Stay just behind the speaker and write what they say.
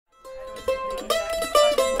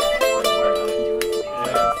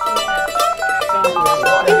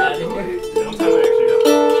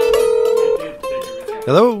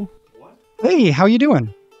Hello. Hey, how you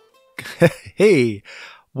doing? Hey.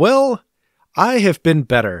 Well, I have been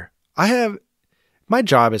better. My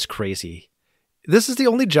job is crazy. This is the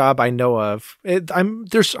only job I know of. I'm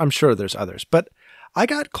sure there's others, but I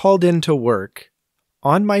got called into work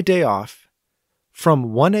on my day off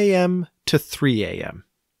from 1 a.m. to 3 a.m.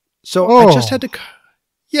 So I just had to,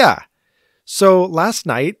 yeah. So last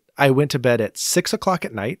night I went to bed at 6 o'clock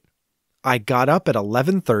at night. I got up at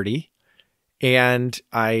 11:30 and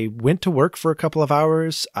I went to work for a couple of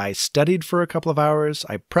hours. I studied for a couple of hours.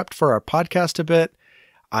 I prepped for our podcast a bit.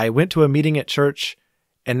 I went to a meeting at church,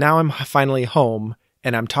 and now I'm finally home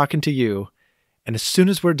and I'm talking to you. And as soon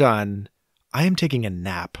as we're done, I am taking a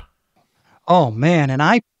nap. Oh man, and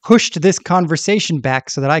I pushed this conversation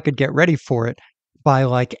back so that I could get ready for it by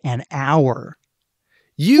like an hour.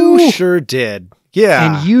 You Ooh. Sure did.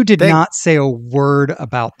 Yeah. And you did not say a word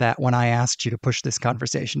about that when I asked you to push this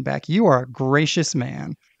conversation back. You are a gracious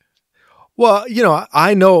man. Well,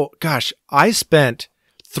 I know, gosh, I spent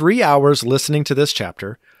 3 hours listening to this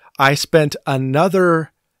chapter. I spent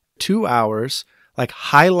another 2 hours like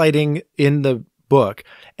highlighting in the book.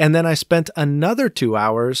 And then I spent another 2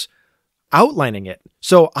 hours outlining it.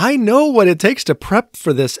 So I know what it takes to prep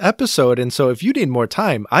for this episode. And so if you need more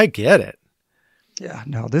time, I get it. Yeah,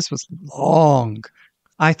 no, this was long.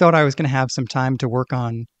 I thought I was going to have some time to work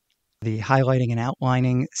on the highlighting and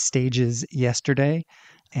outlining stages yesterday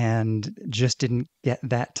and just didn't get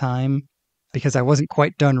that time because I wasn't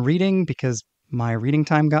quite done reading because my reading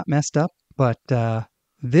time got messed up. But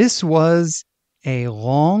this was a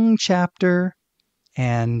long chapter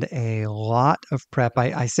and a lot of prep.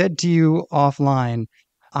 I said to you offline,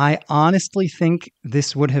 I honestly think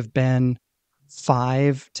this would have been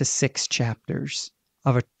 5 to 6 chapters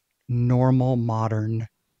of a normal modern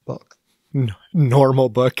book. Normal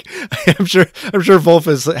book. I'm sure Volf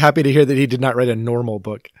is happy to hear that he did not write a normal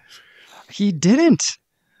book. He didn't.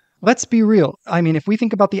 Let's be real. I mean, if we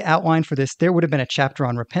think about the outline for this, there would have been a chapter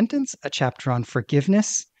on repentance, a chapter on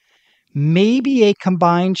forgiveness, maybe a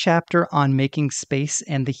combined chapter on making space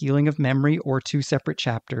and the healing of memory, or 2 separate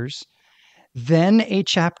chapters, then a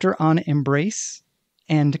chapter on embrace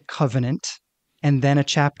and covenant, and then a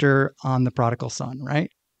chapter on the prodigal son, right?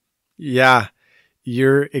 Yeah,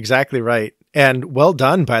 you're exactly right. And well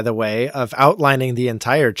done, by the way, of outlining the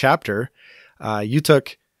entire chapter. You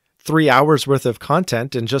took 3 hours worth of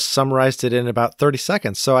content and just summarized it in about 30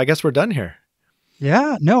 seconds. So I guess we're done here.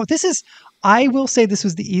 Yeah, no, I will say this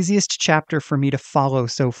was the easiest chapter for me to follow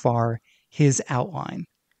so far, his outline.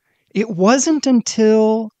 It wasn't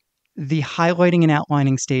until the highlighting and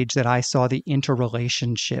outlining stage that I saw the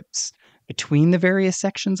interrelationships between the various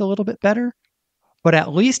sections a little bit better. But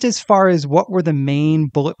at least as far as what were the main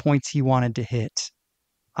bullet points he wanted to hit,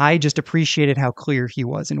 I just appreciated how clear he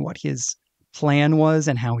was in what his plan was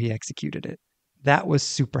and how he executed it. That was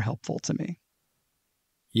super helpful to me.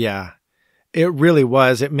 Yeah, it really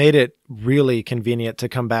was. It made it really convenient to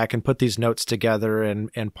come back and put these notes together and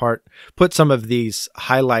put some of these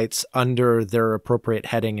highlights under their appropriate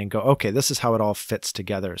heading and go, okay, this is how it all fits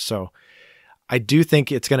together. So I do think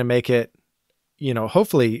it's going to make it,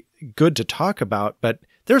 hopefully good to talk about, but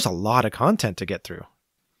there's a lot of content to get through.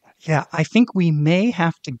 Yeah, I think we may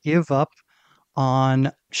have to give up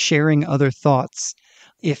on sharing other thoughts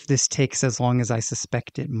if this takes as long as I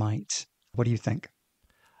suspect it might. What do you think?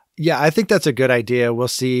 Yeah, I think that's a good idea. We'll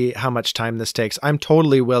see how much time this takes. I'm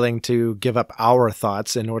totally willing to give up our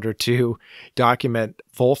thoughts in order to document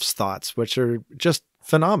Volf's thoughts, which are just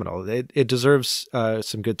phenomenal. It deserves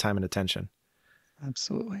some good time and attention.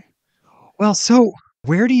 Absolutely. Well, so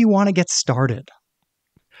where do you want to get started?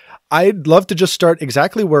 I'd love to just start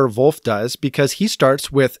exactly where Volf does, because he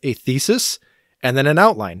starts with a thesis and then an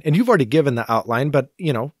outline. And you've already given the outline, but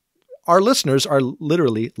our listeners are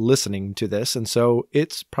literally listening to this. And so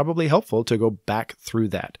it's probably helpful to go back through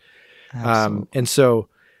that. And so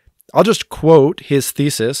I'll just quote his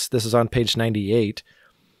thesis. This is on page 98.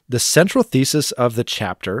 The central thesis of the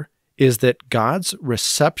chapter is that God's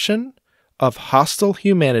reception of hostile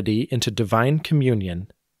humanity into divine communion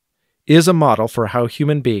is a model for how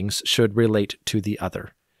human beings should relate to the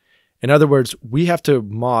other. In other words, we have to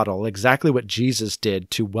model exactly what Jesus did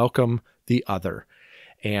to welcome the other.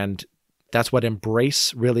 And that's what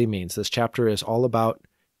embrace really means. This chapter is all about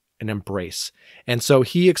an embrace. And so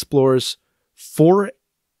he explores 4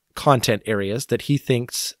 content areas that he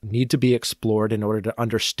thinks need to be explored in order to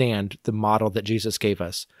understand the model that Jesus gave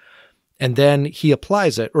us. And then he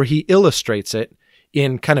applies it, or he illustrates it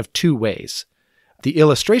in kind of 2 ways. The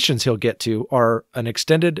illustrations he'll get to are an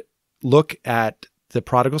extended look at the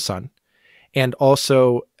prodigal son, and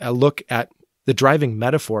also a look at the driving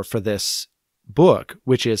metaphor for this book,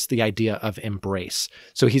 which is the idea of embrace.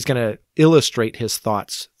 So he's going to illustrate his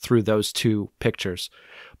thoughts through those two pictures.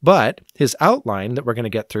 But his outline that we're going to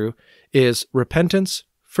get through is repentance,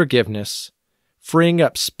 forgiveness, freeing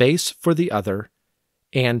up space for the other,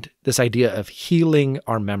 and this idea of healing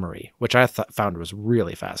our memory, which I found was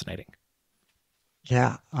really fascinating.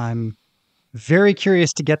 Yeah, I'm very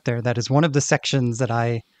curious to get there. That is one of the sections that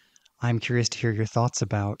I'm curious to hear your thoughts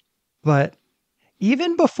about. But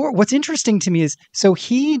even before, what's interesting to me is, so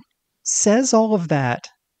he says all of that,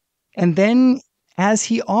 and then, as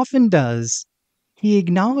he often does, he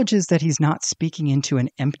acknowledges that he's not speaking into an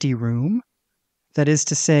empty room. That is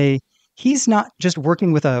to say, he's not just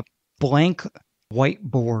working with a blank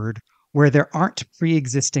whiteboard where there aren't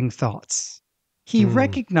pre-existing thoughts. He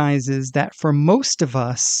recognizes that for most of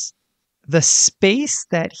us, the space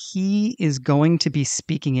that he is going to be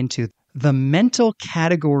speaking into, the mental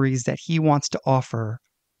categories that he wants to offer,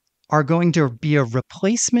 are going to be a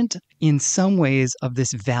replacement in some ways of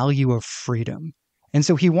this value of freedom. And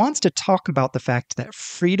so he wants to talk about the fact that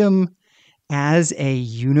freedom as a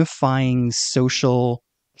unifying social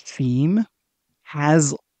theme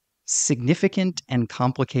has significant and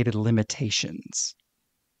complicated limitations.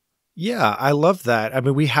 Yeah, I love that. I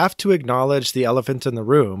mean, we have to acknowledge the elephant in the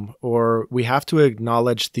room, or we have to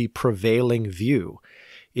acknowledge the prevailing view.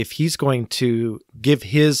 If he's going to give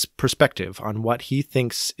his perspective on what he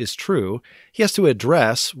thinks is true, he has to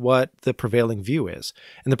address what the prevailing view is.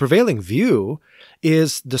 And the prevailing view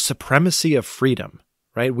is the supremacy of freedom,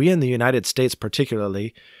 right? We in the United States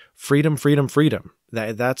particularly, freedom, freedom, freedom.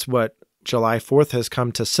 That's what July 4th has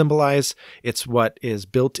come to symbolize. It's what is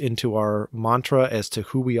built into our mantra as to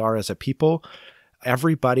who we are as a people.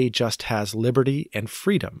 Everybody just has liberty and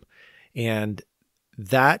freedom. And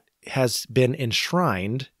that has been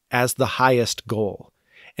enshrined as the highest goal.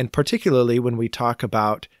 And particularly when we talk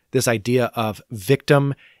about this idea of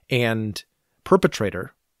victim and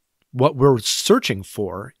perpetrator, what we're searching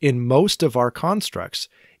for in most of our constructs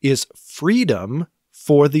is freedom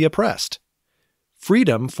for the oppressed,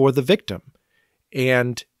 freedom for the victim.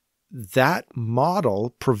 And that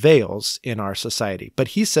model prevails in our society. But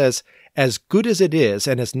he says, as good as it is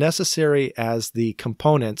and as necessary as the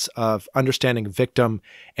components of understanding victim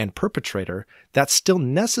and perpetrator, that's still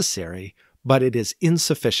necessary, but it is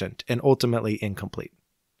insufficient and ultimately incomplete.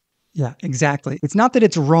 Yeah, exactly. It's not that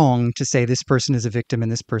it's wrong to say this person is a victim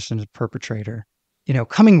and this person is a perpetrator. You know,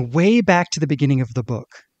 coming way back to the beginning of the book,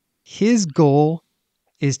 his goal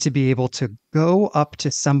is to be able to go up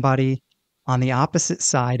to somebody on the opposite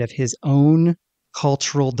side of his own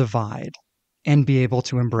cultural divide and be able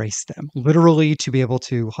to embrace them, literally to be able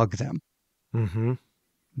to hug them. Mm-hmm.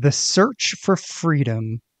 The search for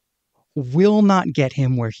freedom will not get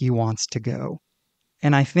him where he wants to go.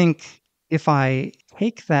 And I think if I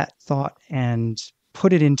take that thought and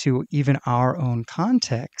put it into even our own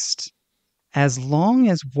context, as long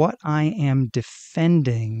as what I am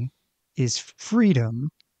defending is freedom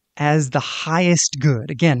as the highest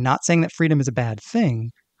good, again, not saying that freedom is a bad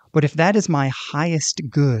thing, but if that is my highest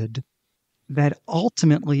good, that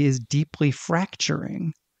ultimately is deeply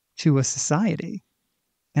fracturing to a society.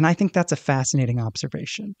 And I think that's a fascinating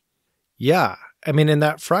observation. Yeah. I mean, and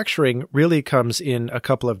that fracturing really comes in a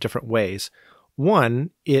couple of different ways. One,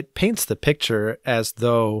 it paints the picture as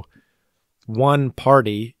though one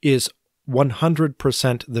party is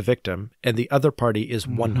 100% the victim and the other party is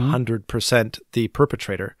 100% the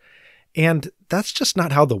perpetrator. And that's just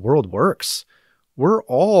not how the world works. We're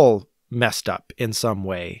all messed up in some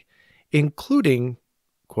way, including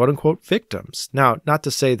quote unquote victims. Now, not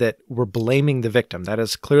to say that we're blaming the victim. That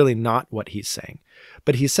is clearly not what he's saying.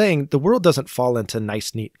 But he's saying the world doesn't fall into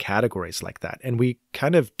nice, neat categories like that. And we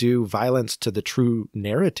kind of do violence to the true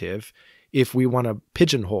narrative if we want to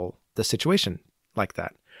pigeonhole the situation like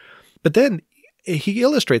that. But then he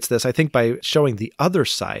illustrates this, I think, by showing the other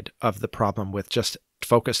side of the problem with just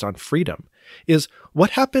focused on freedom, is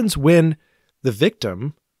what happens when the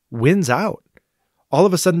victim wins out. All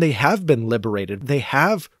of a sudden, they have been liberated. They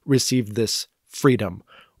have received this freedom.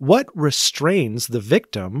 What restrains the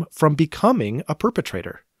victim from becoming a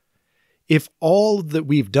perpetrator? If all that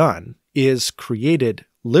we've done is created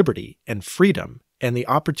liberty and freedom and the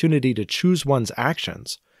opportunity to choose one's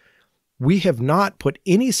actions, we have not put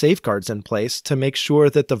any safeguards in place to make sure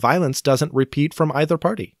that the violence doesn't repeat from either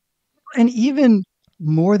party. And even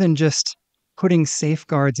more than just putting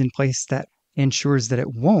safeguards in place that ensures that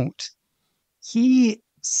it won't, he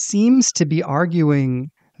seems to be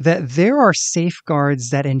arguing that there are safeguards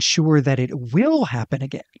that ensure that it will happen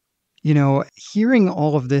again. You know, hearing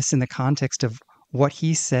all of this in the context of what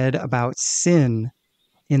he said about sin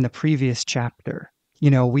in the previous chapter,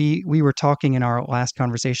 We were talking in our last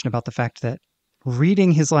conversation about the fact that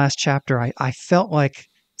reading his last chapter, I felt like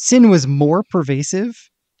sin was more pervasive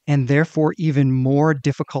and therefore even more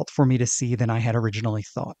difficult for me to see than I had originally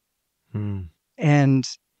thought. Hmm. And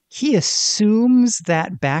he assumes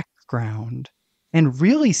that background and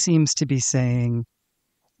really seems to be saying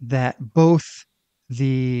that both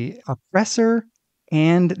the oppressor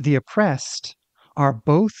and the oppressed are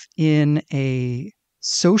both in a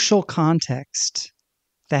social context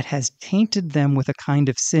that has tainted them with a kind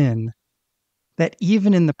of sin that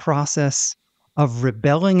even in the process of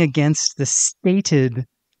rebelling against the stated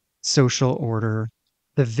social order,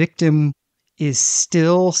 the victim is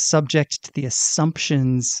still subject to the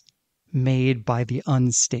assumptions made by the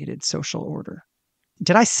unstated social order.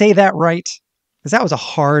 Did I say that right? Because that was a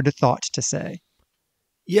hard thought to say.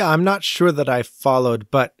 Yeah, I'm not sure that I followed,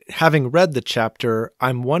 but having read the chapter,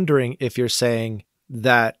 I'm wondering if you're saying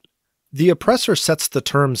that the oppressor sets the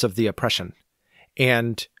terms of the oppression,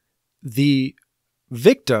 and the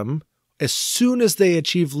victim, as soon as they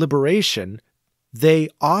achieve liberation, they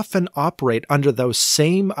often operate under those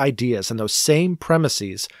same ideas and those same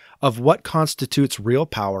premises of what constitutes real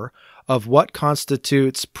power, of what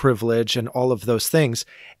constitutes privilege and all of those things.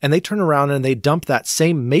 And they turn around and they dump that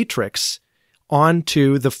same matrix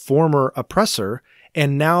onto the former oppressor.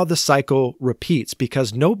 And now the cycle repeats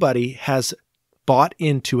because nobody has bought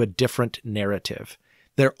into a different narrative.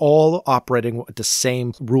 They're all operating with the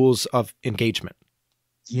same rules of engagement.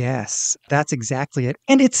 Yes, that's exactly it.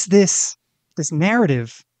 And it's this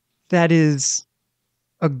narrative that is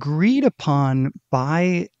agreed upon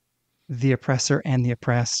by the oppressor and the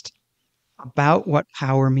oppressed about what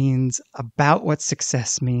power means, about what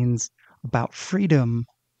success means, about freedom.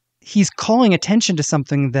 He's calling attention to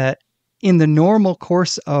something that in the normal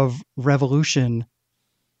course of revolution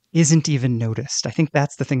isn't even noticed. I think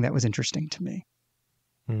that's the thing that was interesting to me.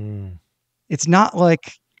 Mm. It's not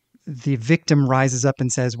like the victim rises up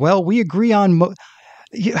and says, well, we agree on...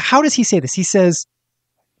 How does he say this? He says,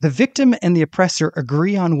 the victim and the oppressor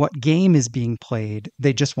agree on what game is being played.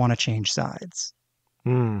 They just want to change sides.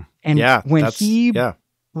 Mm. And yeah, when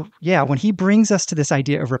when he brings us to this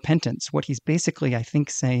idea of repentance, what he's basically, I think,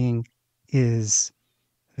 saying is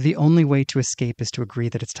the only way to escape is to agree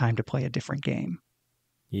that it's time to play a different game.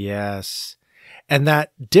 Yes. And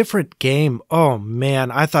that different game, oh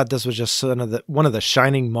man, I thought this was just one of the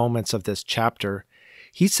shining moments of this chapter.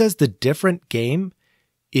 He says the different game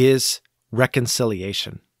is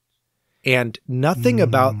reconciliation. And nothing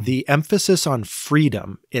about the emphasis on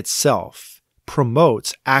freedom itself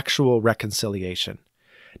promotes actual reconciliation.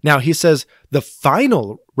 Now, he says the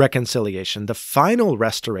final reconciliation, the final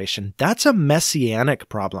restoration, that's a messianic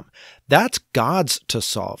problem. That's God's to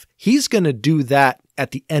solve. He's going to do that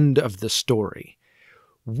at the end of the story.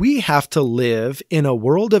 We have to live in a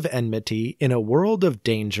world of enmity, in a world of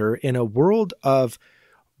danger, in a world of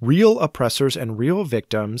real oppressors and real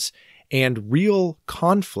victims and real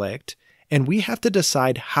conflict. And we have to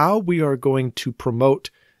decide how we are going to promote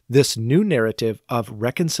this new narrative of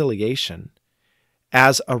reconciliation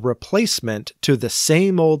as a replacement to the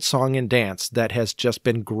same old song and dance that has just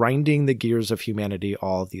been grinding the gears of humanity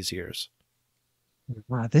all these years.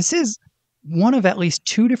 Wow, this is one of at least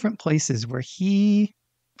two different places where he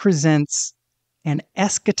presents an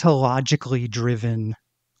eschatologically driven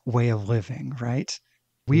way of living, right?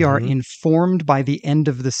 We are informed by the end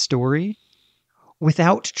of the story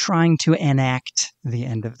without trying to enact the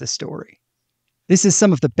end of the story. This is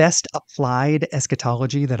some of the best applied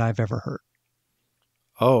eschatology that I've ever heard.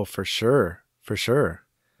 Oh, for sure. For sure.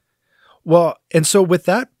 Well, and so with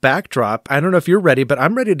that backdrop, I don't know if you're ready, but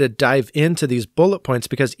I'm ready to dive into these bullet points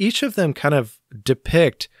because each of them kind of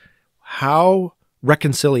depict how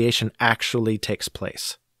reconciliation actually takes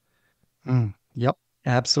place. Yep,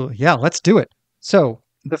 absolutely. Yeah, let's do it. So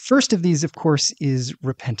the first of these, of course, is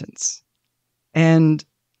repentance. And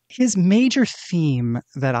his major theme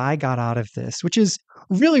that I got out of this, which is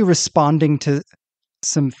really responding to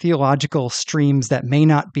some theological streams that may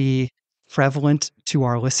not be prevalent to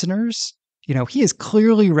our listeners. He is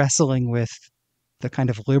clearly wrestling with the kind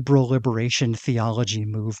of liberal liberation theology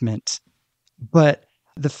movement. But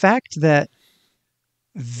the fact that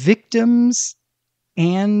victims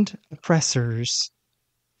and oppressors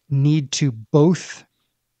need to both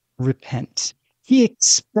repent. He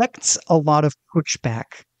expects a lot of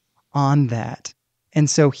pushback on that. And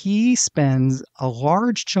so he spends a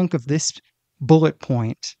large chunk of this bullet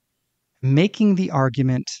point making the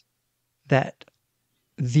argument that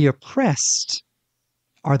the oppressed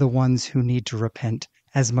are the ones who need to repent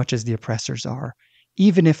as much as the oppressors are,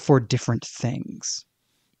 even if for different things.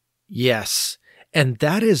 Yes. And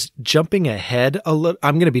that is jumping ahead a little.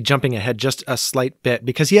 I'm going to be jumping ahead just a slight bit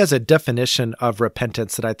because he has a definition of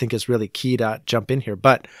repentance that I think is really key to jump in here.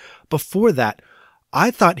 But before that,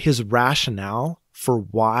 I thought his rationale for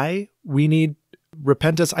why we need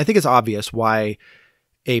repentance, I think it's obvious why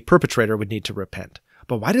a perpetrator would need to repent.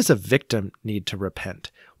 But why does a victim need to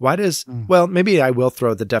repent? Why does, well, maybe I will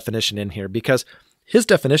throw the definition in here because his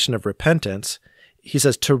definition of repentance, he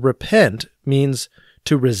says to repent means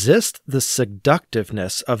to resist the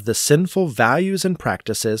seductiveness of the sinful values and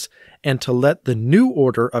practices and to let the new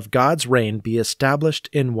order of God's reign be established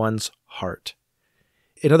in one's heart.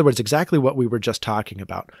 In other words, exactly what we were just talking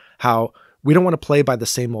about, how we don't want to play by the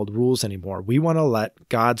same old rules anymore. We want to let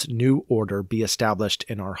God's new order be established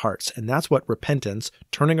in our hearts. And that's what repentance,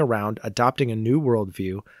 turning around, adopting a new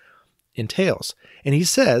worldview, entails. And he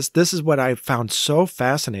says, this is what I found so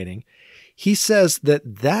fascinating. He says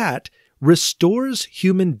that restores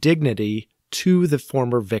human dignity to the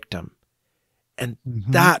former victim. And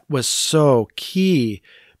that was so key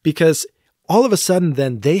because all of a sudden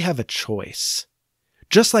then they have a choice.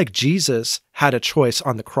 Just like Jesus had a choice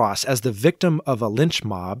on the cross as the victim of a lynch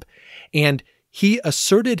mob, and he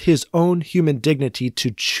asserted his own human dignity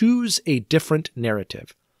to choose a different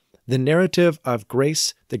narrative. The narrative of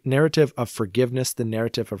grace, the narrative of forgiveness, the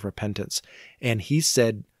narrative of repentance. And he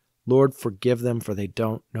said, Lord, forgive them for they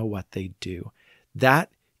don't know what they do. That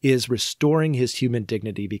is restoring his human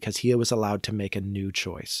dignity because he was allowed to make a new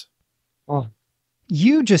choice. Well,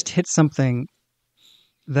 you just hit something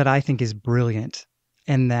that I think is brilliant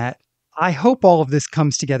and that I hope all of this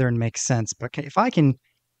comes together and makes sense. But if I can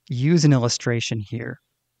use an illustration here,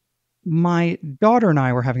 my daughter and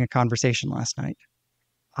I were having a conversation last night.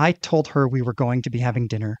 I told her we were going to be having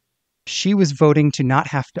dinner. She was voting to not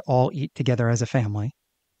have to all eat together as a family.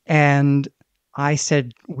 And I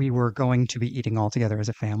said we were going to be eating all together as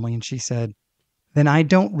a family. And she said, then I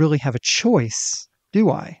don't really have a choice, do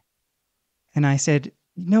I? And I said,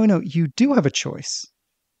 no, you do have a choice.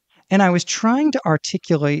 And I was trying to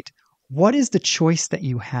articulate what is the choice that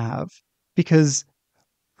you have? Because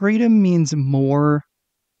freedom means more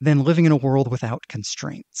than living in a world without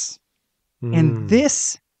constraints. And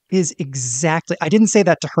this is exactly, I didn't say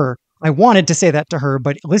that to her. I wanted to say that to her,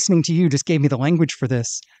 but listening to you just gave me the language for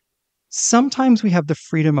this. Sometimes we have the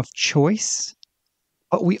freedom of choice,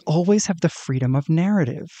 but we always have the freedom of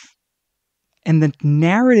narrative. And the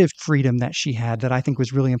narrative freedom that she had that I think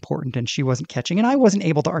was really important and she wasn't catching and I wasn't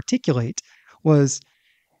able to articulate was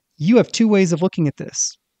you have two ways of looking at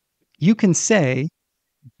this. You can say,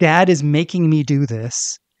 Dad is making me do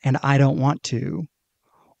this and I don't want to.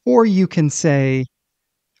 Or you can say,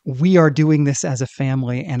 we are doing this as a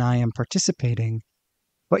family and I am participating.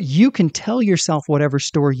 But you can tell yourself whatever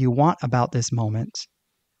story you want about this moment,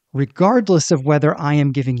 regardless of whether I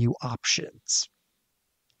am giving you options.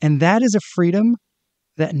 And that is a freedom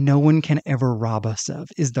that no one can ever rob us of,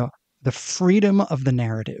 is the freedom of the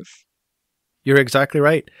narrative. You're exactly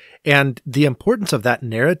right. And the importance of that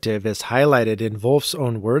narrative is highlighted in Volf's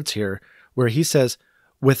own words here, where he says,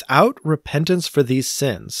 without repentance for these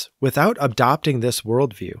sins, without adopting this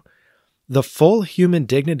worldview, the full human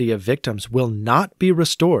dignity of victims will not be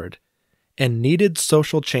restored and needed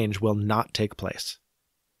social change will not take place.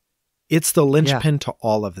 It's the linchpin to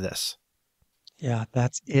all of this. Yeah,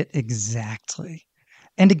 that's it exactly.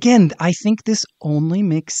 And again, I think this only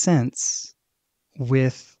makes sense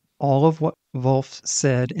with all of what Volf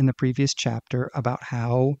said in the previous chapter about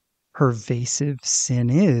how pervasive sin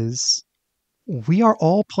is. We are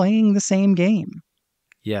all playing the same game.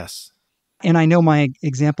 Yes. And I know my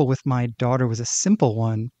example with my daughter was a simple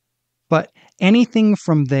one, but anything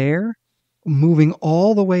from there, moving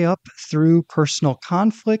all the way up through personal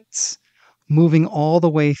conflicts, moving all the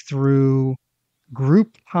way through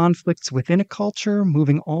group conflicts within a culture,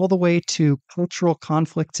 moving all the way to cultural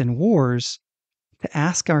conflicts and wars, to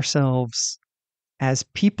ask ourselves, as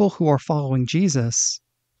people who are following Jesus,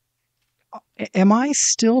 am I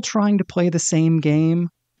still trying to play the same game,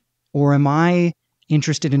 or am I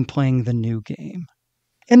interested in playing the new game?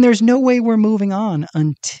 And there's no way we're moving on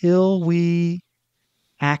until we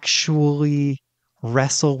actually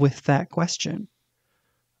wrestle with that question.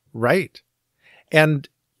 Right. And,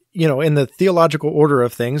 in the theological order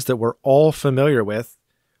of things that we're all familiar with,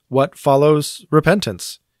 what follows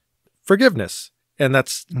repentance? Forgiveness. And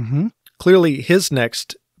that's clearly his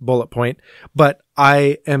next bullet point. But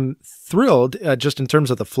I am thrilled, just in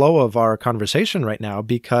terms of the flow of our conversation right now,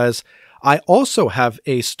 because I also have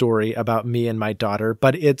a story about me and my daughter,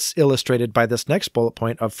 but it's illustrated by this next bullet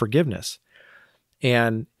point of forgiveness.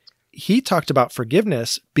 And he talked about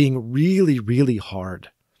forgiveness being really, really hard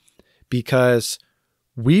because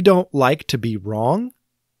we don't like to be wrong.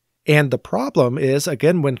 And the problem is,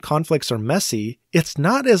 again, when conflicts are messy, it's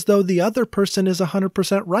not as though the other person is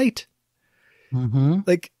 100% right. Mm-hmm.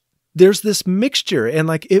 Like, there's this mixture, and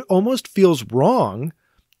like, it almost feels wrong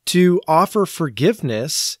to offer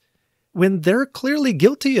forgiveness when they're clearly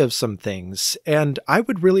guilty of some things. And I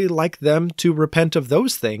would really like them to repent of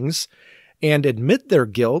those things and admit their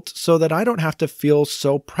guilt so that I don't have to feel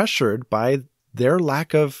so pressured by their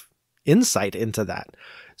lack of insight into that.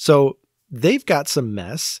 So they've got some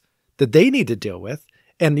mess that they need to deal with.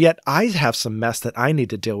 And yet I have some mess that I need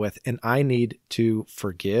to deal with, and I need to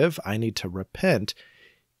forgive. I need to repent,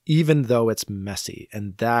 even though it's messy.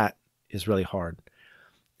 And that is really hard.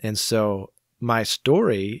 And so my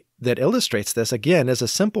story that illustrates this, again, is a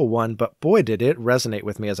simple one, but boy, did it resonate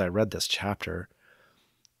with me as I read this chapter.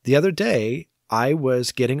 The other day, I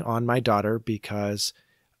was getting on my daughter because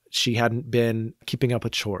she hadn't been keeping up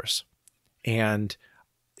with chores. And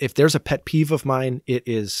if there's a pet peeve of mine, it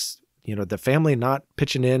is, the family not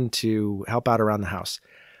pitching in to help out around the house.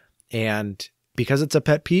 And because it's a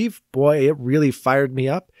pet peeve, boy, it really fired me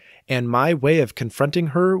up. And my way of confronting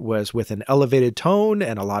her was with an elevated tone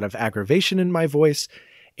and a lot of aggravation in my voice.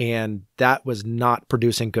 And that was not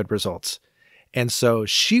producing good results. And so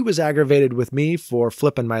she was aggravated with me for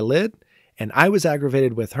flipping my lid. And I was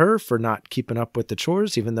aggravated with her for not keeping up with the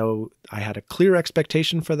chores, even though I had a clear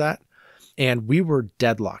expectation for that. And we were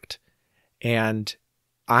deadlocked. And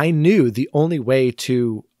I knew the only way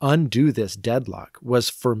to undo this deadlock was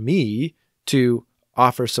for me to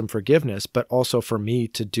offer some forgiveness, but also for me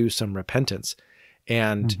to do some repentance.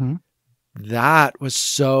 And that was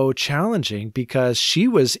so challenging because she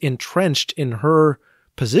was entrenched in her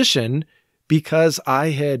position because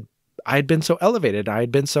I'd been so elevated. I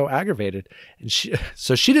had been so aggravated. And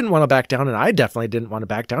so she didn't want to back down, and I definitely didn't want to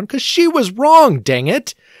back down because she was wrong, dang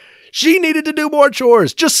it. She needed to do more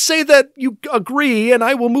chores. Just say that you agree and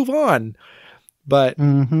I will move on. But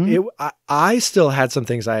I still had some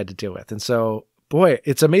things I had to deal with. And so, boy,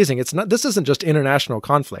 it's amazing. This isn't just international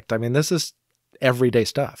conflict. I mean, this is everyday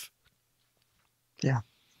stuff. Yeah.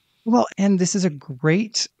 Well, and this is a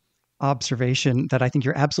great observation that I think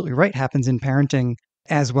you're absolutely right happens in parenting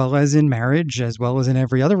as well as in marriage, as well as in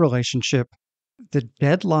every other relationship. The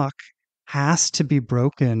deadlock has to be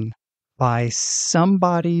broken by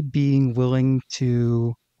somebody being willing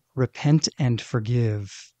to repent and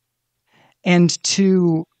forgive and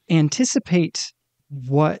to anticipate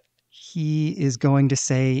what he is going to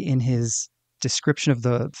say in his description of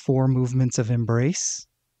the 4 movements of embrace.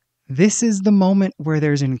 This is the moment where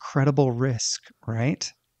there's incredible risk, right?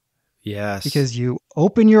 Yes. Because you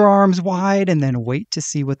open your arms wide and then wait to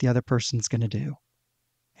see what the other person's going to do.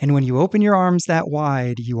 And when you open your arms that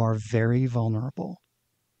wide, you are very vulnerable.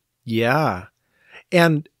 Yeah.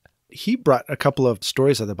 And he brought a couple of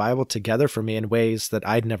stories of the Bible together for me in ways that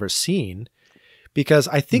I'd never seen, because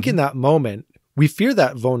I think in that moment, we fear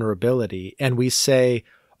that vulnerability and we say,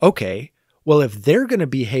 okay, well, if they're going to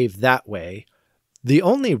behave that way, the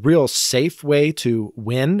only real safe way to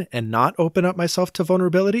win and not open up myself to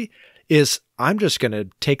vulnerability is I'm just going to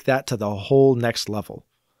take that to the whole next level.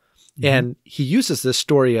 And he uses this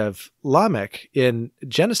story of Lamech in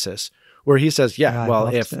Genesis where he says,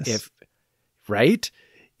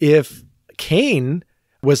 if Cain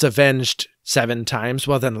was avenged 7 times,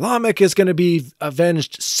 well, then Lamech is going to be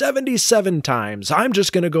avenged 77 times. I'm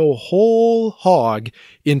just going to go whole hog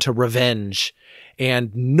into revenge,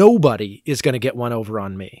 and nobody is going to get one over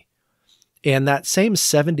on me. And that same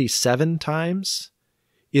 77 times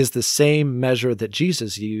is the same measure that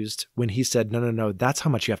Jesus used when he said, no, that's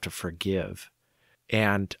how much you have to forgive.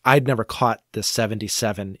 And I'd never caught the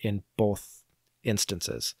 77 in both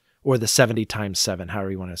instances, or the 70 times 7,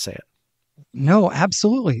 however you want to say it. No,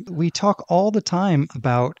 absolutely. We talk all the time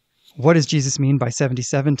about what does Jesus mean by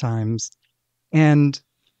 77 times? And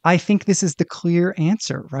I think this is the clear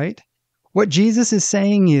answer, right? What Jesus is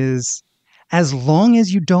saying is, as long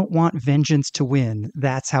as you don't want vengeance to win,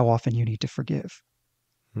 that's how often you need to forgive.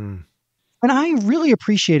 And I really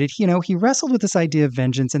appreciate it. He wrestled with this idea of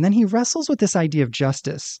vengeance, and then he wrestles with this idea of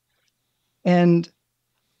justice. And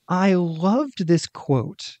I loved this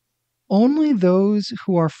quote. Only those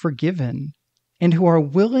who are forgiven and who are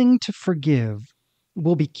willing to forgive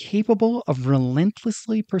will be capable of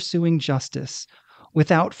relentlessly pursuing justice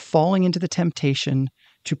without falling into the temptation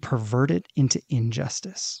to pervert it into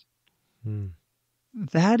injustice.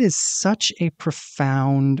 That is such a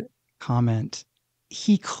profound comment.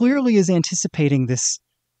 He clearly is anticipating this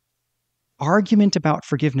argument about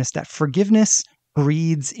forgiveness, that forgiveness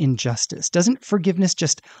breeds injustice. Doesn't forgiveness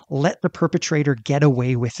just let the perpetrator get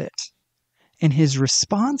away with it? And his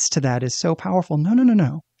response to that is so powerful. No, no, no,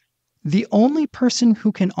 no. The only person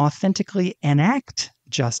who can authentically enact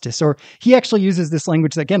justice, or he actually uses this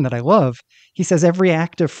language again that I love. He says every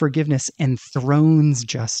act of forgiveness enthrones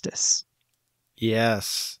justice.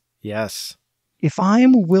 Yes. Yes. If I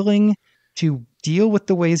am willing to deal with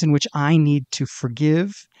the ways in which I need to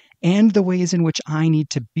forgive and the ways in which I need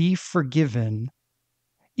to be forgiven,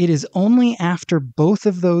 it is only after both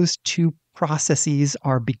of those two processes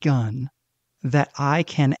are begun that I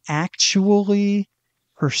can actually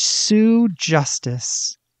pursue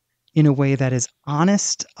justice in a way that is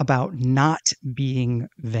honest about not being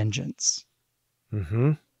vengeance.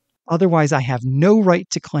 Mm-hmm. Otherwise, I have no right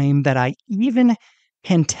to claim that I even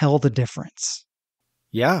can tell the difference.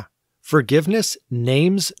 Yeah. Forgiveness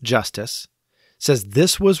names justice, says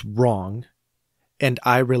this was wrong, and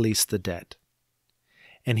I release the debt.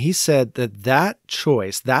 And he said that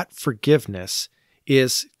choice, that forgiveness,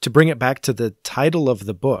 is, to bring it back to the title of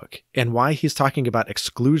the book and why he's talking about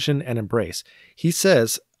exclusion and embrace. He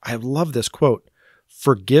says, I love this quote,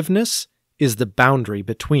 forgiveness is the boundary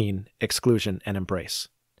between exclusion and embrace.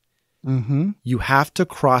 Mm-hmm. You have to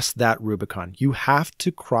cross that Rubicon. You have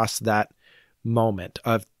to cross that moment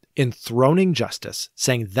of enthroning justice,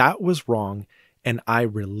 saying that was wrong and I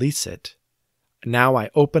release it. Now I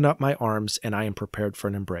open up my arms and I am prepared for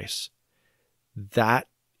an embrace. That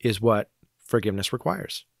is what forgiveness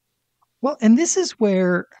requires. Well, and this is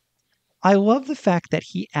where I love the fact that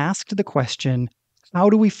he asked the question, how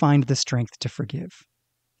do we find the strength to forgive?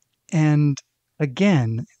 And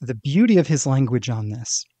again, the beauty of his language on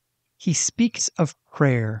this, he speaks of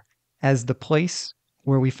prayer as the place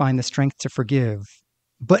where we find the strength to forgive,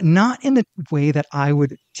 but not in the way that I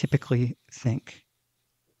would typically think.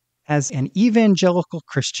 As an evangelical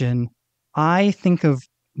Christian, I think of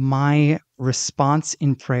my response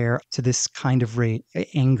in prayer to this kind of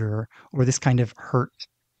anger or this kind of hurt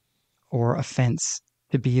or offense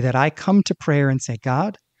to be that I come to prayer and say,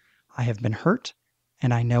 God, I have been hurt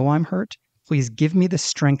and I know I'm hurt. Please give me the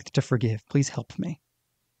strength to forgive. Please help me.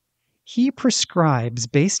 He prescribes,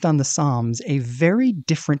 based on the Psalms, a very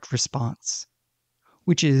different response,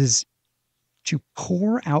 which is to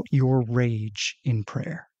pour out your rage in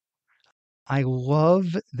prayer. I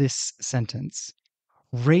love this sentence.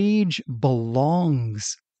 Rage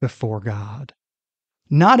belongs before God,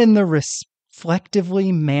 not in the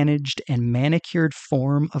reflectively managed and manicured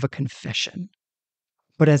form of a confession,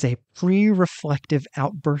 but as a pre-reflective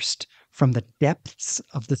outburst from the depths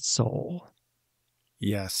of the soul.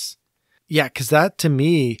 Yes. Yeah, because that, to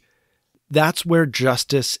me, that's where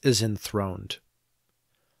justice is enthroned.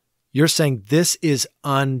 You're saying this is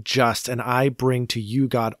unjust, and I bring to you,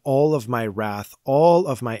 God, all of my wrath, all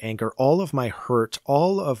of my anger, all of my hurt,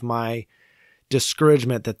 all of my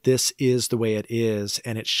discouragement that this is the way it is,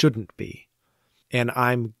 and it shouldn't be. And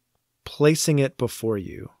I'm placing it before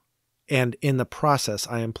you. And in the process,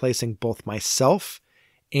 I am placing both myself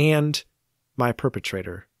and my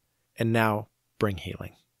perpetrator, and now bring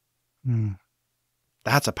healing.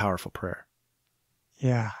 That's a powerful prayer.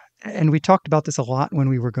 Yeah. And we talked about this a lot when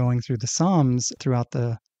we were going through the Psalms throughout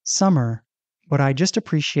the summer, but I just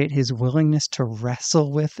appreciate his willingness to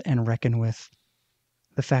wrestle with and reckon with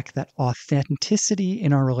the fact that authenticity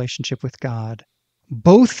in our relationship with God,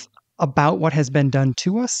 both about what has been done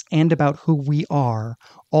to us and about who we are,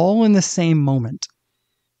 all in the same moment,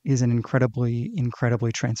 is an incredibly,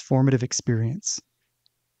 incredibly transformative experience.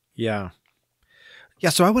 Yeah. Yeah,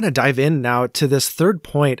 so I want to dive in now to this third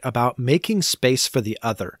point about making space for the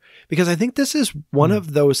other, because I think this is one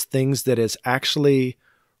of those things that is actually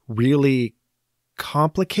really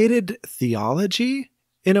complicated theology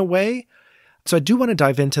in a way. So I do want to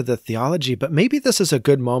dive into the theology, but maybe this is a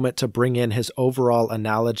good moment to bring in his overall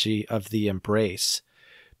analogy of the embrace,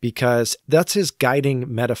 because that's his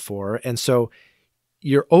guiding metaphor. And so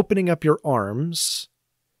you're opening up your arms,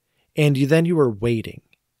 and you are waiting.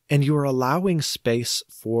 And you are allowing space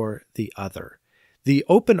for the other. The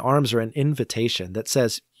open arms are an invitation that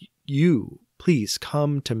says, you, please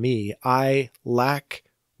come to me. I lack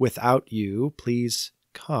without you. Please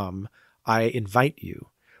come. I invite you.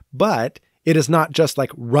 But it is not just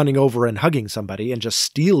like running over and hugging somebody and just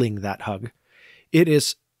stealing that hug. It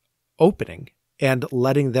is opening and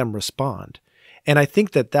letting them respond. And I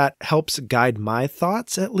think that helps guide my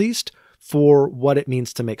thoughts, at least, for what it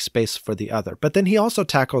means to make space for the other. But then he also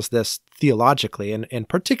tackles this theologically, and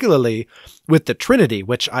particularly with the Trinity,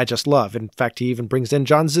 which I just love. In fact, he even brings in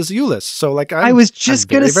John Zizioulas. So I was just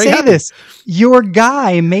going to say this. Your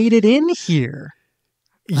guy made it in here.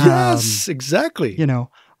 Yes, exactly.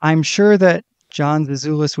 I'm sure that John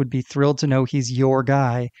Zizioulas would be thrilled to know he's your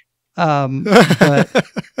guy. But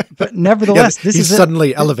But nevertheless, Yeah, this he's is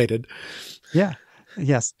suddenly elevated. Yeah.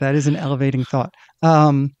 Yes, that is an elevating thought.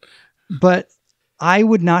 But I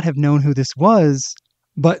would not have known who this was.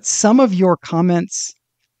 But some of your comments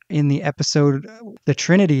in the episode, the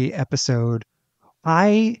Trinity episode,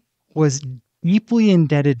 I was deeply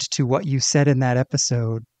indebted to what you said in that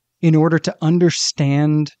episode in order to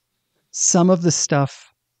understand some of the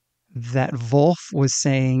stuff that Volf was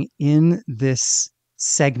saying in this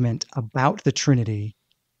segment about the Trinity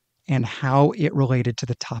and how it related to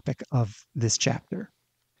the topic of this chapter.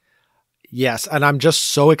 Yes, and I'm just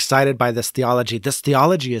so excited by this theology. This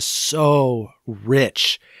theology is so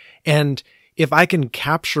rich. And if I can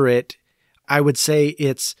capture it, I would say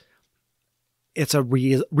it's a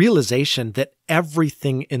realization that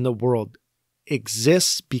everything in the world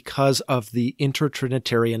exists because of the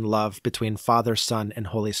intertrinitarian love between Father, Son, and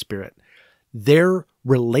Holy Spirit. Their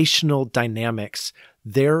relational dynamics,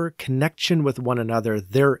 their connection with one another,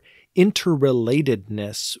 their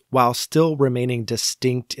interrelatedness while still remaining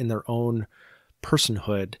distinct in their own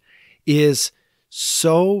personhood is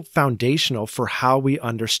so foundational for how we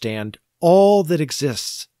understand all that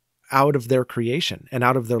exists out of their creation and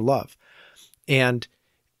out of their love. And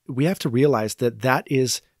we have to realize that that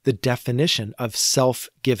is the definition of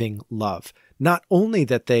self-giving love. Not only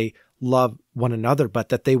that they love one another, but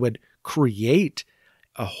that they would create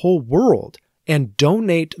a whole world and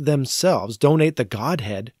donate themselves, donate the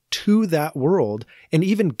Godhead to that world, and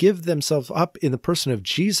even give themselves up in the person of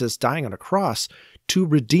Jesus dying on a cross to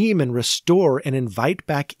redeem and restore and invite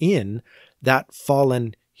back in that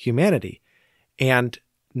fallen humanity. And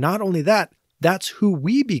not only that, that's who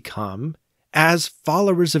we become as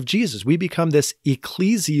followers of Jesus. We become this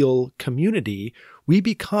ecclesial community. We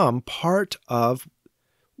become part of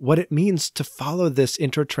what it means to follow this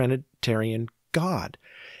intertrinitarian God.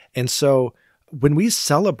 And so when we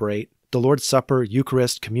celebrate the Lord's Supper,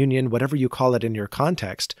 Eucharist, communion, whatever you call it in your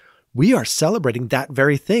context, we are celebrating that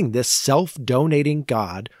very thing, this self-donating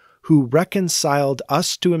God who reconciled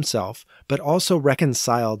us to himself, but also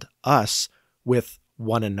reconciled us with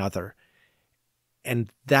one another.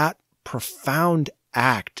 And that profound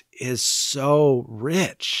act is so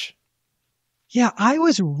rich. Yeah, I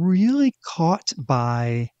was really caught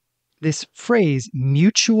by this phrase,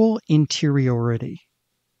 mutual interiority.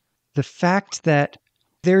 The fact that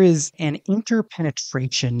there is an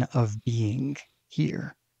interpenetration of being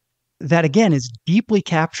here that, again, is deeply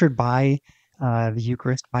captured by the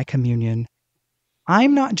Eucharist, by communion.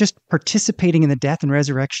 I'm not just participating in the death and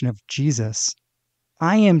resurrection of Jesus.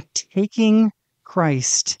 I am taking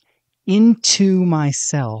Christ into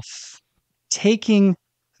myself, taking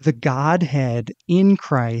the Godhead in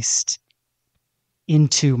Christ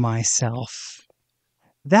into myself.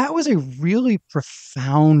 That was a really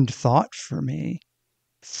profound thought for me.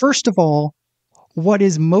 First of all, what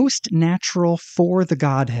is most natural for the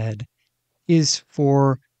Godhead is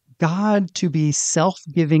for God to be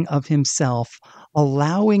self-giving of himself,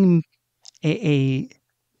 allowing a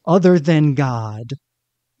other than God,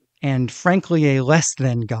 and frankly, a less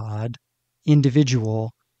than God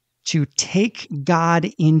individual to take God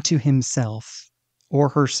into himself or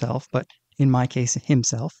herself, but in my case,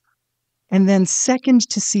 himself. And then second,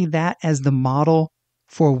 to see that as the model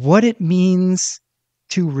for what it means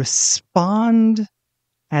to respond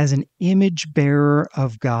as an image bearer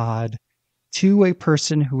of God to a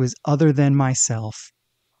person who is other than myself,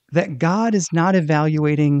 that God is not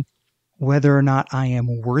evaluating whether or not I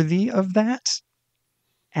am worthy of that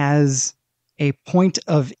as a point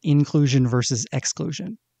of inclusion versus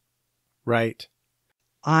exclusion. Right.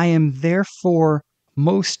 I am therefore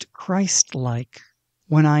most Christ-like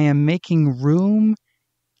when I am making room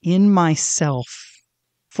in myself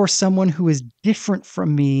for someone who is different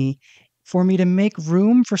from me, for me to make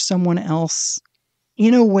room for someone else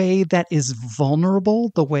in a way that is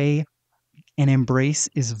vulnerable, the way an embrace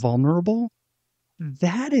is vulnerable.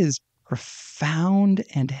 That is profound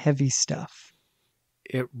and heavy stuff.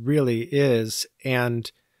 It really is. And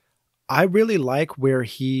I really like where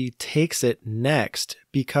he takes it next,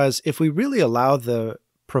 because if we really allow the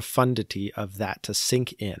profundity of that to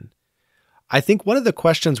sink in, I think one of the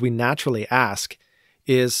questions we naturally ask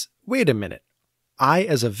is, wait a minute, I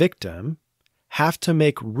as a victim have to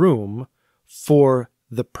make room for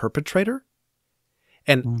the perpetrator?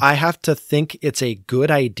 And I have to think it's a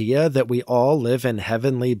good idea that we all live in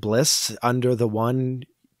heavenly bliss under the one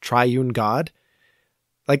triune God?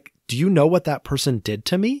 Like, do you know what that person did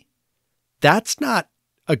to me? That's not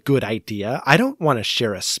a good idea. I don't want to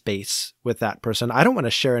share a space with that person. I don't want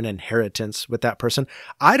to share an inheritance with that person.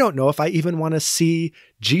 I don't know if I even want to see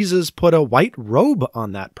Jesus put a white robe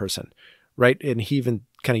on that person, right? And he even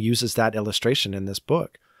kind of uses that illustration in this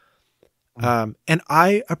book. And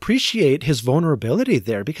I appreciate his vulnerability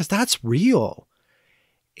there because that's real.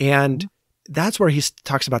 And that's where he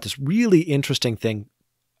talks about this really interesting thing,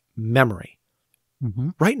 memory. Mm-hmm.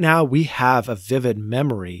 Right now, we have a vivid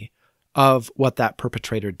memory of what that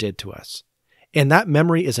perpetrator did to us. And that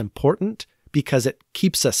memory is important because it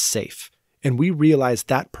keeps us safe. And we realize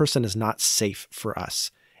that person is not safe for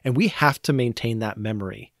us. And we have to maintain that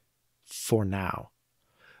memory for now.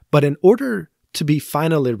 But in order to be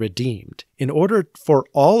finally redeemed, in order for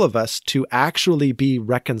all of us to actually be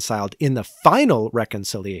reconciled in the final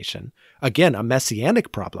reconciliation, again, a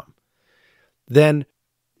messianic problem, then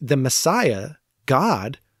the Messiah,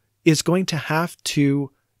 God, is going to have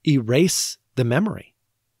to erase the memory.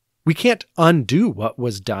 We can't undo what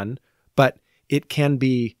was done, but it can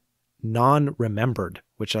be non-remembered,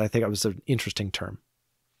 which I think was an interesting term.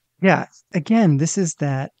 Yeah. Again, this is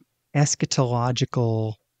that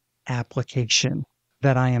eschatological application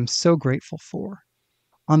that I am so grateful for.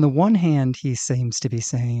 On the one hand, he seems to be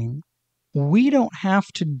saying, we don't have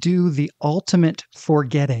to do the ultimate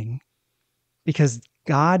forgetting because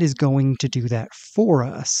God is going to do that for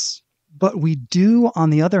us. But we do,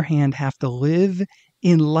 on the other hand, have to live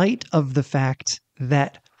in light of the fact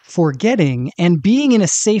that forgetting and being in a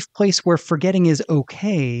safe place where forgetting is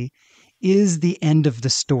okay is the end of the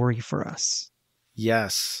story for us.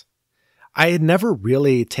 Yes. I had never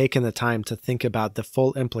really taken the time to think about the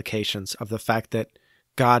full implications of the fact that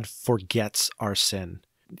God forgets our sin.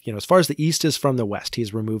 You know, as far as the east is from the west,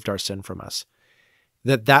 he's removed our sin from us.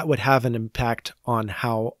 That would have an impact on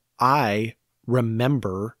how I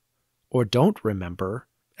remember or don't remember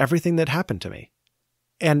everything that happened to me.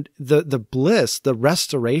 And the bliss, the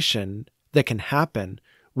restoration that can happen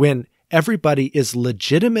when everybody is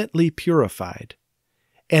legitimately purified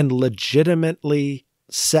and legitimately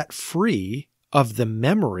set free of the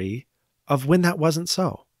memory of when that wasn't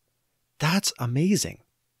so. That's amazing.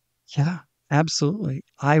 Yeah, absolutely.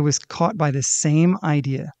 I was caught by the same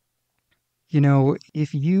idea. You know,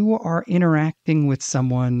 if you are interacting with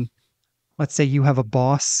someone, let's say you have a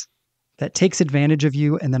boss that takes advantage of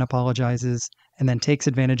you and then apologizes, and then takes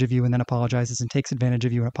advantage of you and then apologizes, and takes advantage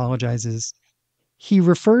of you and apologizes. He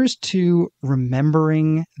refers to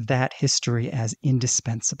remembering that history as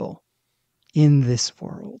indispensable in this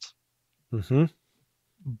world. Mm-hmm.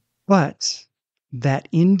 But that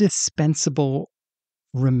indispensable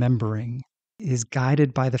remembering is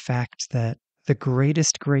guided by the fact that the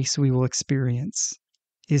greatest grace we will experience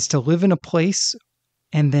is to live in a place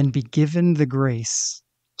and then be given the grace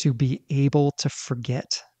to be able to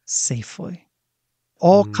forget safely.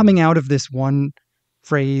 All coming out of this one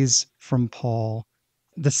phrase from Paul,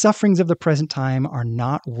 the sufferings of the present time are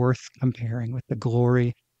not worth comparing with the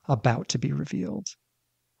glory about to be revealed.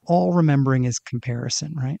 All remembering is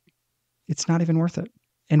comparison, right? It's not even worth it.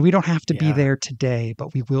 And we don't have to be there today,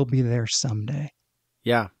 but we will be there someday.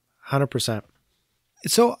 Yeah, 100%.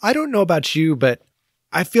 So I don't know about you, but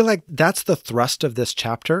I feel like that's the thrust of this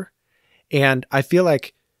chapter. And I feel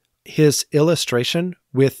like his illustration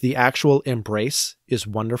with the actual embrace is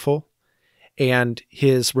wonderful. And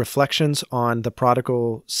his reflections on the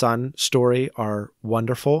Prodigal Son story are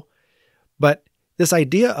wonderful. But this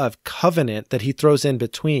idea of covenant that he throws in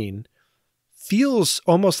between feels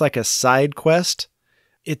almost like a side quest.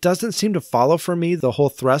 It doesn't seem to follow for me the whole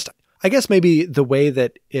thrust. I guess maybe the way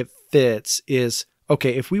that it fits is,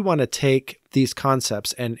 okay, if we want to take these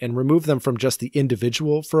concepts and remove them from just the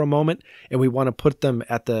individual for a moment, and we want to put them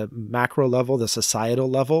at the macro level, the societal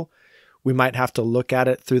level, we might have to look at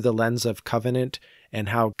it through the lens of covenant and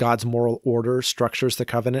how God's moral order structures the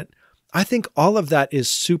covenant. I think all of that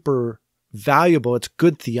is super valuable. It's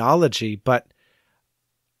good theology, but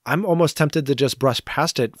I'm almost tempted to just brush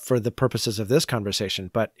past it for the purposes of this conversation.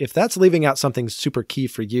 But if that's leaving out something super key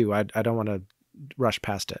for you, I don't want to rush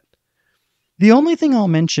past it. The only thing I'll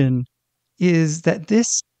mention is that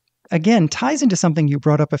this, again, ties into something you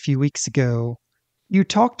brought up a few weeks ago. You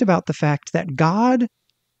talked about the fact that God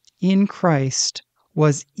in Christ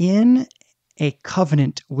was in a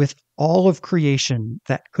covenant with all of creation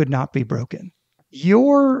that could not be broken.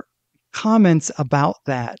 Your comments about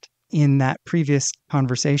that in that previous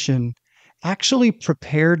conversation actually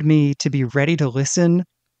prepared me to be ready to listen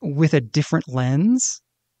with a different lens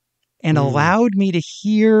and allowed me to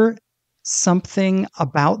hear something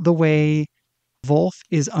about the way Volf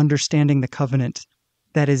is understanding the covenant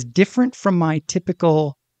that is different from my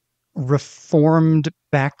typical reformed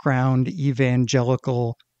background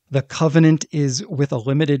evangelical. The covenant is with a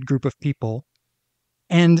limited group of people,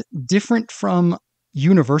 and different from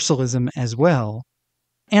universalism as well.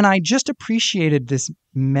 And I just appreciated this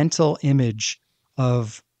mental image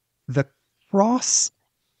of the cross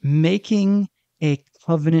making a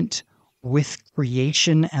covenant with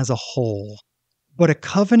creation as a whole, but a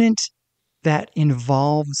covenant that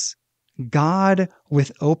involves God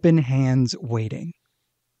with open hands waiting.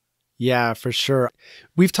 Yeah, for sure.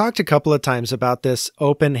 We've talked a couple of times about this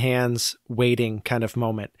open hands waiting kind of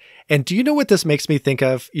moment. And do you know what this makes me think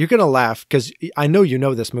of? You're going to laugh because I know you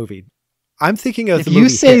know this movie. I'm thinking of If the you movie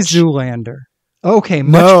say Hitch. Zoolander, okay,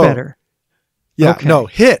 much No. better. Yeah, Okay. no,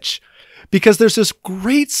 Hitch. Because there's this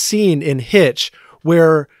great scene in Hitch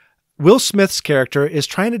where Will Smith's character is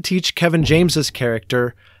trying to teach Kevin James's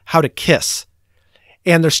character how to kiss.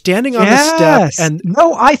 And they're standing on the step and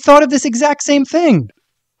no, I thought of this exact same thing.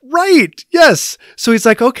 right. Yes. So he's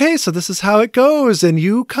like, okay, so this is how it goes. And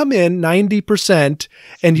you come in 90%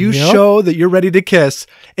 and you Yep. show that you're ready to kiss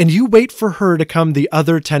and you wait for her to come the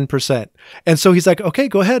other 10%. And so he's like, okay,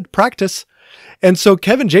 go ahead, practice. And so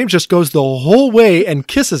Kevin James just goes the whole way and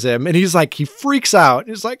kisses him. And he's like, he freaks out.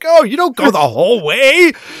 He's like, oh, you don't go the whole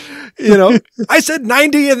way. You know, I said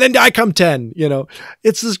 90 and then I come 10, you know,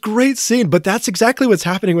 it's this great scene, but that's exactly what's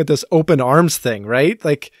happening with this open arms thing, right?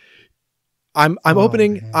 Like I'm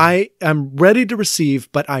opening, man. I am ready to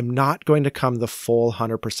receive, but I'm not going to come the full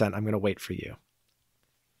 100%. I'm going to wait for you.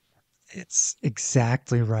 It's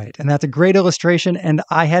exactly right. And that's a great illustration. And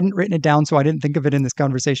I hadn't written it down, so I didn't think of it in this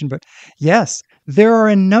conversation. But yes, there are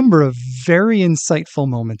a number of very insightful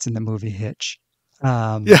moments in the movie Hitch.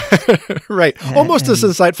 Yeah, right. Almost as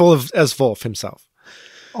insightful as Volf himself.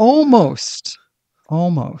 Almost.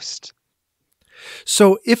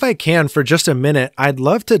 So if I can, for just a minute, I'd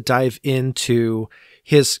love to dive into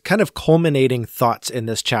his kind of culminating thoughts in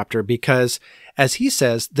this chapter, because as he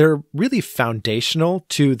says, they're really foundational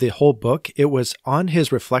to the whole book. It was on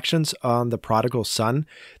his reflections on the prodigal son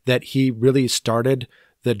that he really started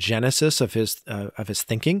the genesis of his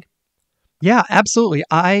thinking. Yeah, absolutely.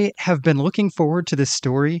 I have been looking forward to this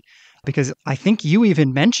story because I think you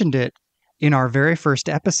even mentioned it in our very first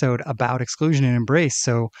episode about Exclusion and Embrace.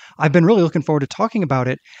 So I've been really looking forward to talking about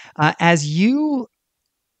it. As you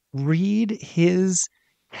read his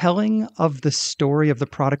telling of the story of the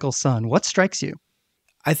prodigal son, what strikes you?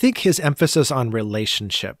 I think his emphasis on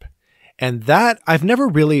relationship, and that I've never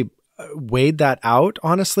really weighed that out,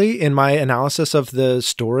 honestly, in my analysis of the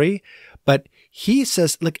story. But he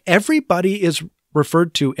says, look, everybody is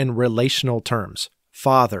referred to in relational terms: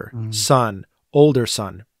 father, son, older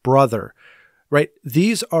son, brother, right?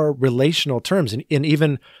 These are relational terms. And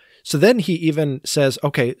even, so then he even says,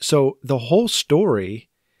 okay, so the whole story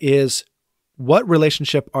is, what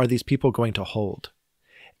relationship are these people going to hold?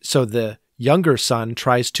 So the younger son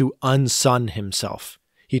tries to unson himself.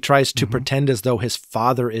 He tries to pretend as though his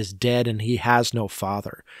father is dead and he has no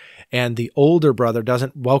father. And the older brother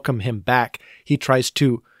doesn't welcome him back. He tries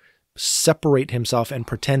to separate himself and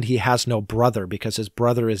pretend he has no brother because his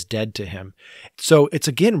brother is dead to him. So it's,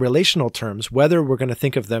 again, relational terms, whether we're going to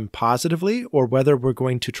think of them positively or whether we're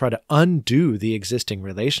going to try to undo the existing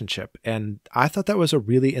relationship. And I thought that was a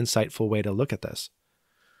really insightful way to look at this.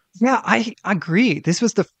 Yeah, I agree. This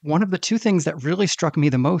was one of the two things that really struck me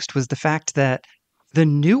the most was the fact that the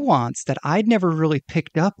nuance that I'd never really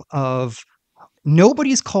picked up of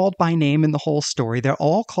nobody's called by name in the whole story. They're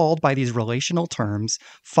all called by these relational terms: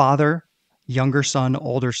 father, younger son,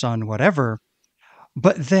 older son, whatever.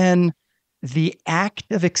 But then the act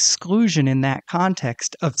of exclusion in that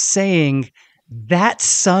context of saying that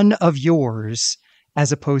son of yours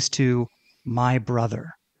as opposed to my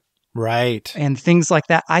brother. Right. And things like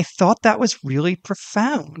that. I thought that was really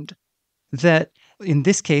profound. That in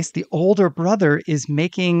this case, the older brother is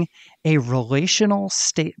making a relational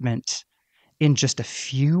statement in just a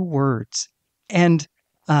few words. And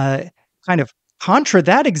kind of contra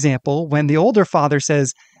that example, when the older father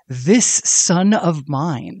says, "This son of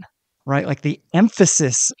mine," right? Like the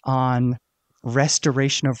emphasis on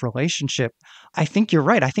restoration of relationship. I think you're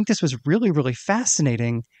right. I think this was really, really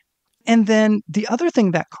fascinating. And then the other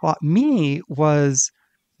thing that caught me was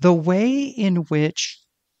the way in which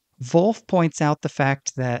Volf points out the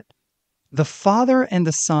fact that the father and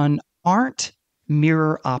the son aren't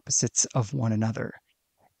mirror opposites of one another.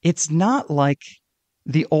 It's not like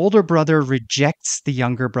the older brother rejects the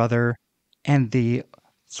younger brother and the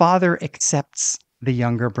father accepts the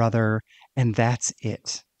younger brother, and that's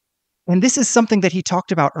it. And this is something that he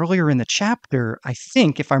talked about earlier in the chapter, I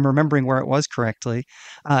think, if I'm remembering where it was correctly.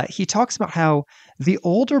 He talks about how the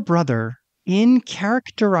older brother, in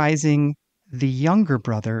characterizing the younger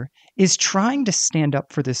brother, is trying to stand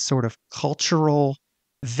up for this sort of cultural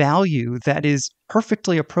value that is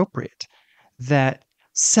perfectly appropriate, that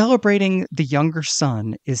celebrating the younger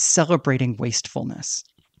son is celebrating wastefulness.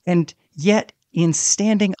 And yet, in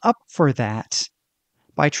standing up for that,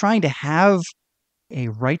 by trying to have a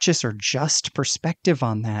righteous or just perspective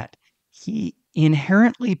on that, he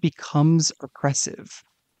inherently becomes oppressive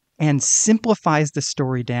and simplifies the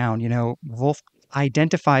story down. Wolf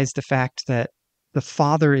identifies the fact that the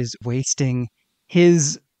father is wasting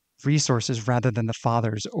his resources rather than the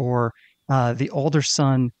father's, or the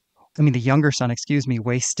younger son, excuse me,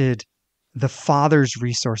 wasted the father's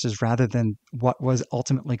resources rather than what was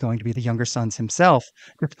ultimately going to be the younger son's himself.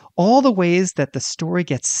 All the ways that the story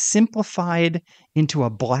gets simplified into a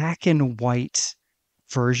black and white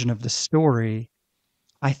version of the story.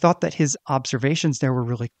 I thought that his observations there were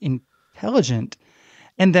really intelligent.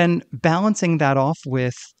 And then balancing that off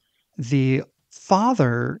with the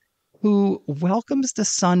father who welcomes the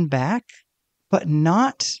son back, but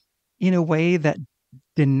not in a way that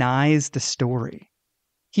denies the story.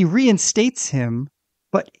 He reinstates him,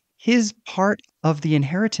 but his part of the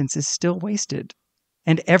inheritance is still wasted.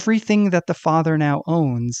 And everything that the father now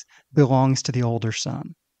owns belongs to the older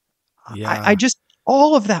son. Yeah. I just,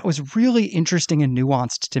 all of that was really interesting and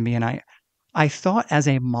nuanced to me. And I thought as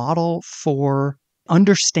a model for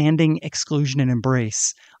understanding exclusion and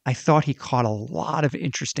embrace, I thought he caught a lot of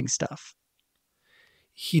interesting stuff.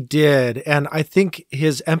 He did. And I think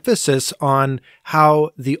his emphasis on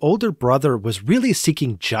how the older brother was really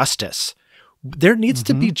seeking justice. There needs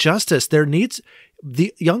to be justice.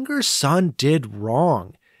 The younger son did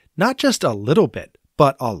wrong, not just a little bit,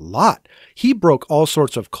 but a lot. He broke all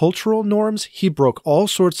sorts of cultural norms. He broke all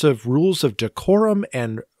sorts of rules of decorum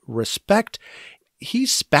and respect. He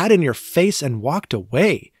spat in your face and walked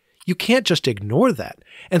away. You can't just ignore that.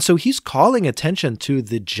 And so he's calling attention to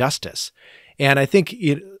the justice. And I think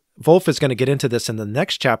Volf is going to get into this in the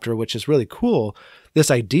next chapter, which is really cool.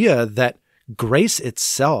 This idea that grace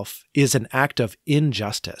itself is an act of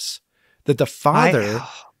injustice. That the father...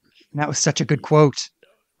 that was such a good quote.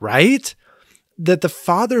 Right? That the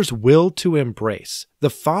father's will to embrace,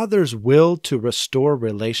 the father's will to restore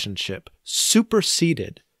relationship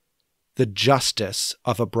superseded the justice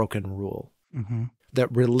of a broken rule.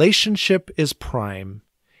 That relationship is prime,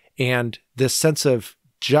 and this sense of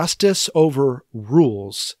justice over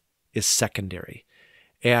rules is secondary.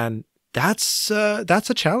 And that's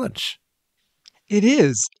a challenge. It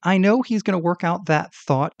is. I know he's going to work out that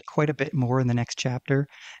thought quite a bit more in the next chapter.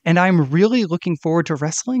 And I'm really looking forward to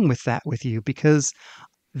wrestling with that with you, because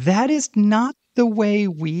that is not the way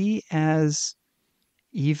we as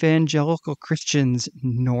evangelical Christians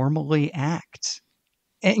normally act,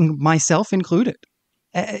 and myself included.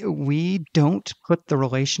 We don't put the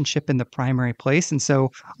relationship in the primary place. And so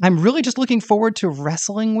I'm really just looking forward to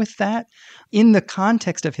wrestling with that in the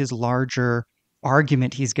context of his larger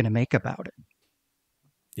argument he's going to make about it.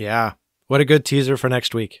 Yeah. What a good teaser for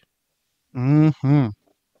next week.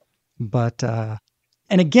 But, and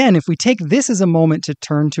again, if we take this as a moment to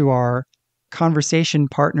turn to our conversation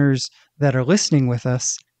partners that are listening with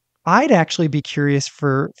us, I'd actually be curious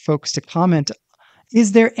for folks to comment.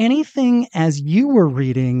 Is there anything as you were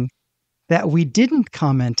reading that we didn't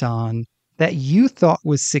comment on that you thought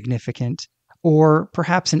was significant, or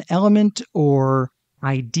perhaps an element or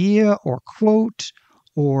idea or quote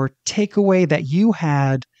or takeaway that you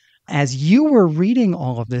had as you were reading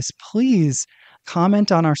all of this? Please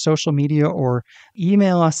comment on our social media or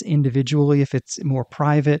email us individually if it's more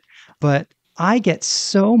private. But I get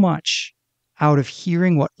so much out of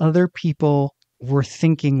hearing what other people were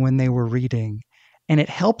thinking when they were reading. And it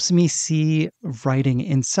helps me see writing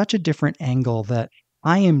in such a different angle that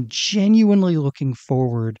I am genuinely looking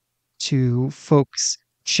forward to folks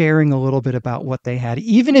sharing a little bit about what they had,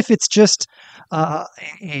 even if it's just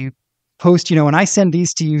a post, and I send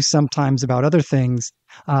these to you sometimes about other things.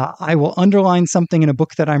 I will underline something in a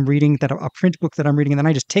book that I'm reading, a print book that I'm reading, and then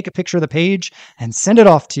I just take a picture of the page and send it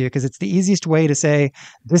off to you, because it's the easiest way to say,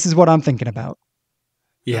 this is what I'm thinking about.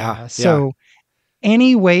 Yeah. So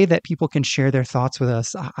any way that people can share their thoughts with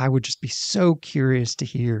us, I would just be so curious to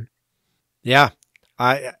hear. Yeah,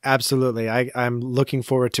 absolutely. I'm looking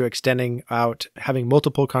forward to extending out, having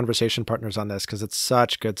multiple conversation partners on this, because it's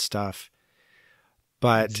such good stuff.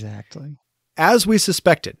 But exactly, as we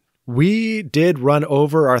suspected, we did run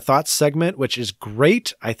over our thoughts segment, which is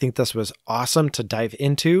great. I think this was awesome to dive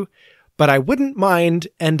into, but I wouldn't mind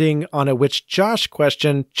ending on a Which Josh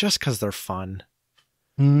question just because they're fun.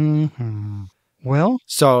 Well,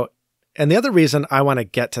 and the other reason I want to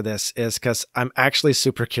get to this is because I'm actually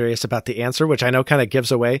super curious about the answer, which I know kind of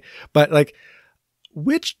gives away, but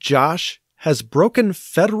which Josh has broken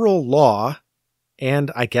federal law and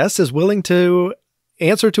I guess is willing to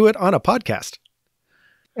answer to it on a podcast?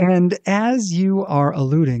 And as you are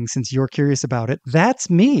alluding, since you're curious about it, that's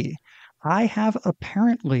me. I have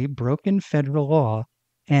apparently broken federal law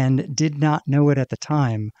and did not know it at the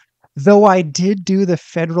time, though I did do the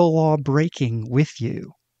federal law breaking with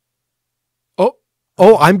you.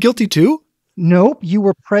 Oh, I'm guilty too? Nope, you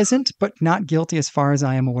were present, but not guilty as far as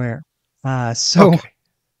I am aware. Okay.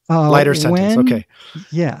 Lighter sentence, okay.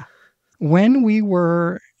 Yeah. When we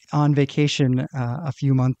were on vacation a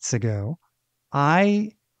few months ago,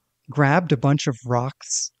 I grabbed a bunch of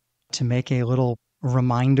rocks to make a little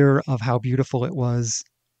reminder of how beautiful it was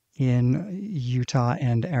in Utah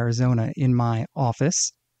and Arizona in my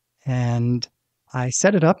office. And I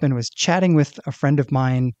set it up and was chatting with a friend of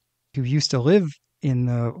mine who used to live in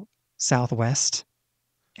the Southwest.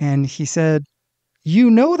 And he said,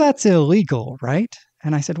 "You know that's illegal, right?"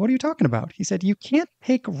 And I said, "What are you talking about?" He said, "You can't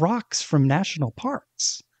take rocks from national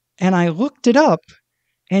parks." And I looked it up,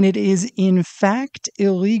 and it is in fact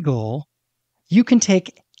illegal. You can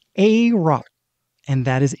take a rock, and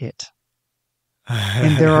that is it.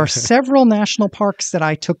 And there are several national parks that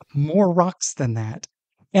I took more rocks than that.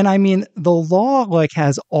 And I mean, the law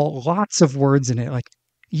has lots of words in it. Like,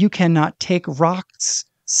 you cannot take rocks,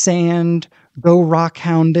 sand, go rock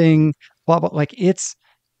hounding, blah, blah. It's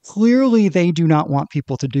clearly they do not want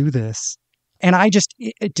people to do this. And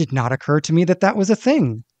it did not occur to me that that was a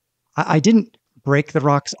thing. I didn't break the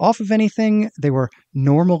rocks off of anything. They were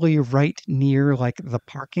normally right near the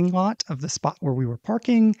parking lot of the spot where we were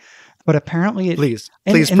parking. But apparently Please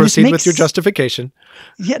proceed with your justification.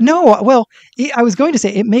 Yeah, no, well, I was going to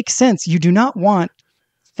say it makes sense. You do not want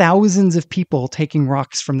thousands of people taking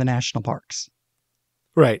rocks from the national parks.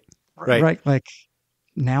 Right.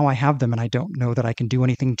 Now I have them and I don't know that I can do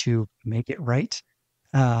anything to make it right.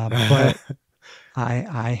 But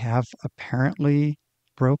I have apparently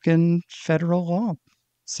broken federal law.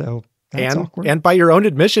 So that's awkward. And by your own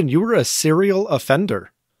admission, you were a serial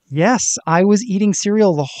offender. Yes, I was eating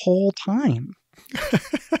cereal the whole time.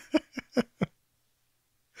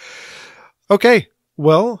 Okay,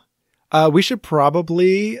 well, we should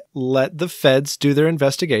probably let the feds do their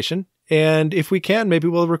investigation. And if we can, maybe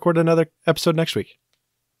we'll record another episode next week.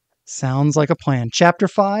 Sounds like a plan. Chapter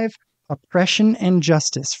 5, Oppression and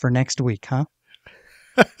Justice for next week, huh?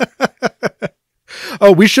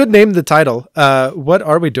 Oh, we should name the title. What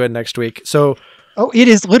are we doing next week? So, it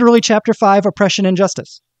is literally Chapter 5, Oppression and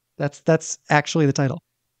Justice. That's actually the title.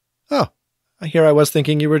 Oh, here I was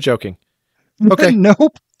thinking you were joking. Okay.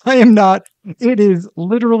 Nope, I am not. It is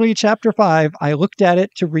literally Chapter 5. I looked at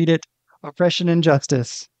it to read it. Oppression and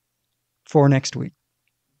Justice for next week.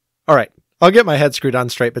 All right. I'll get my head screwed on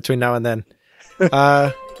straight between now and then.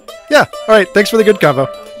 Yeah. All right. Thanks for the good convo.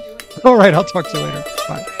 All right. I'll talk to you later.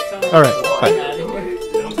 Bye. All right. Bye.